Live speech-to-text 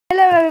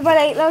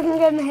everybody, Logan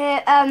Gordon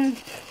here.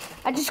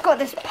 I just got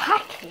this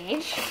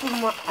package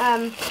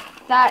from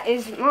that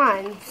is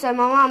mine. So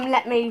my mum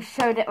let me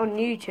show it on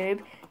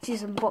YouTube.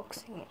 She's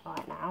unboxing it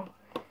right now.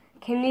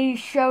 Can you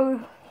show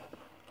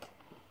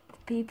the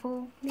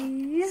people,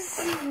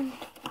 please?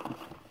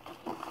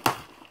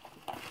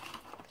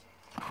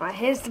 Right,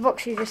 here's the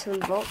box you just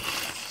unboxed.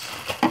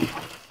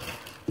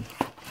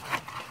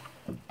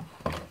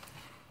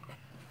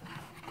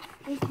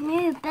 It's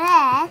new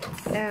bags.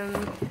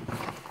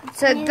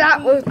 So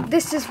that was.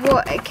 This is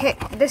what it came.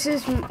 This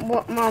is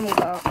what Mum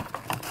got.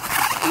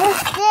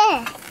 What's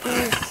this?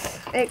 These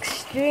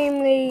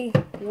extremely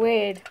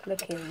weird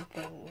looking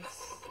things,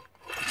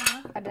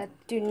 and I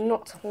do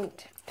not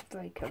want to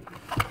break them.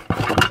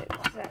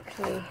 It's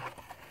actually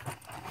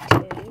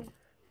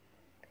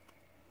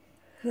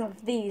two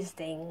of these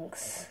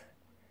things.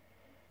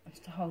 It's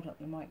to hold up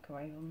the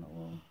microwave on the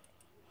wall.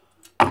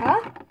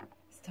 Huh?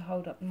 It's to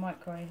hold up the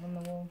microwave on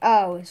the wall.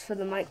 Oh, it's for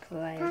the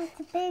microwave. That's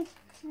a big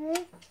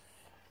fish.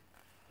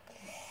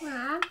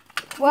 Mom.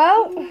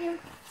 Well,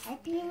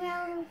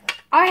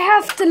 I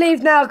have to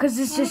leave now because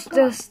this is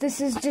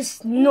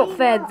just not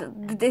fair.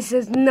 This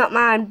is not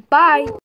mine. Bye.